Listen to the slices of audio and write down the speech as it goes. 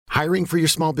Hiring for your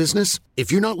small business?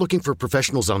 If you're not looking for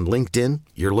professionals on LinkedIn,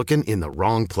 you're looking in the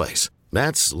wrong place.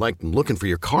 That's like looking for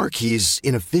your car keys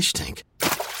in a fish tank.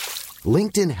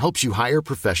 LinkedIn helps you hire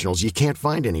professionals you can't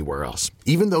find anywhere else,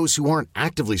 even those who aren't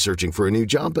actively searching for a new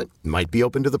job but might be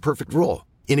open to the perfect role.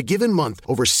 In a given month,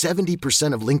 over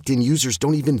 70% of LinkedIn users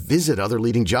don't even visit other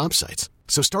leading job sites.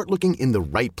 So start looking in the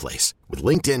right place. With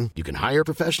LinkedIn, you can hire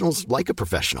professionals like a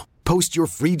professional. Post your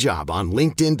free job on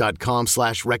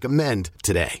linkedin.com/recommend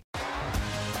today.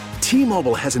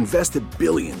 T-Mobile has invested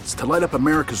billions to light up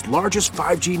America's largest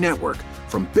 5G network,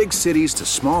 from big cities to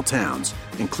small towns,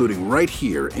 including right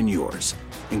here in yours.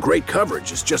 And great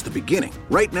coverage is just the beginning.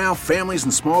 Right now, families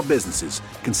and small businesses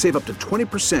can save up to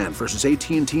 20% versus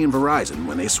AT&T and Verizon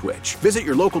when they switch. Visit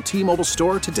your local T-Mobile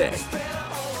store today.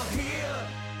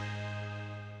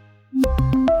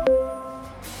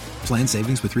 Plan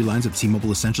savings with 3 lines of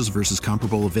T-Mobile Essentials versus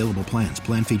comparable available plans.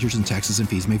 Plan features and taxes and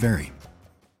fees may vary.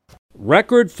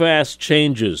 Record-fast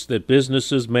changes that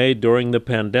businesses made during the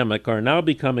pandemic are now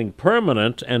becoming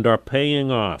permanent and are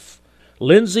paying off.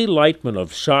 Lindsay Lightman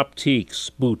of Shoptiques,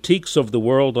 Boutiques of the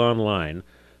World Online,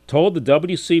 told the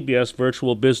WCBS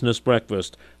Virtual Business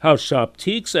Breakfast how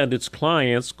Shoptiques and its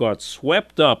clients got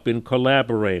swept up in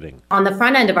collaborating. On the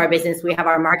front end of our business, we have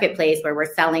our marketplace where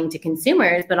we're selling to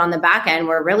consumers, but on the back end,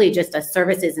 we're really just a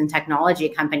services and technology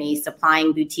company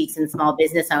supplying boutiques and small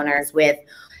business owners with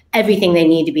everything they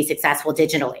need to be successful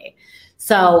digitally.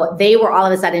 So they were all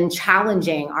of a sudden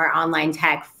challenging our online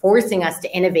tech, forcing us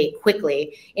to innovate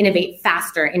quickly, innovate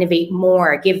faster, innovate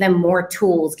more, give them more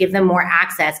tools, give them more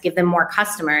access, give them more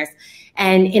customers.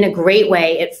 And in a great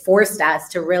way, it forced us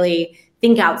to really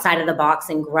think outside of the box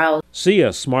and grow. See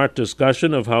a smart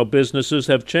discussion of how businesses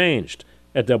have changed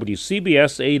at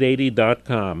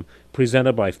WCBS880.com,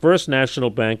 presented by First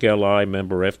National Bank LI,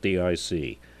 member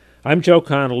FDIC. I'm Joe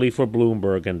Connolly for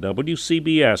Bloomberg and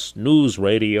WCBS News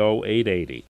Radio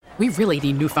 880. We really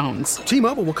need new phones.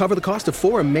 T-Mobile will cover the cost of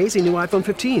 4 amazing new iPhone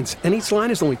 15s, and each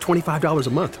line is only $25 a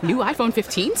month. New iPhone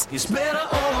 15s? It's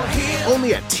better over here.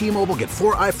 Only at T-Mobile, get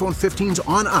 4 iPhone 15s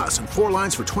on us and 4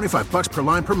 lines for $25 per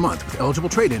line per month with eligible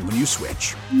trade-in when you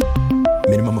switch.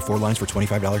 Minimum of 4 lines for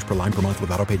 $25 per line per month with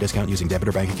autopay discount using debit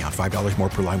or bank account. $5 more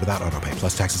per line without autopay,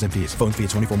 plus taxes and fees. Phone fee at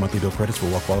 24 monthly bill credits for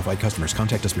well-qualified customers.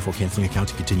 Contact us before canceling account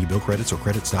to continue bill credits or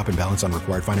credit stop and balance on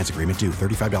required finance agreement due.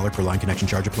 $35 per line connection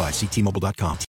charge applies. See T-Mobile.com.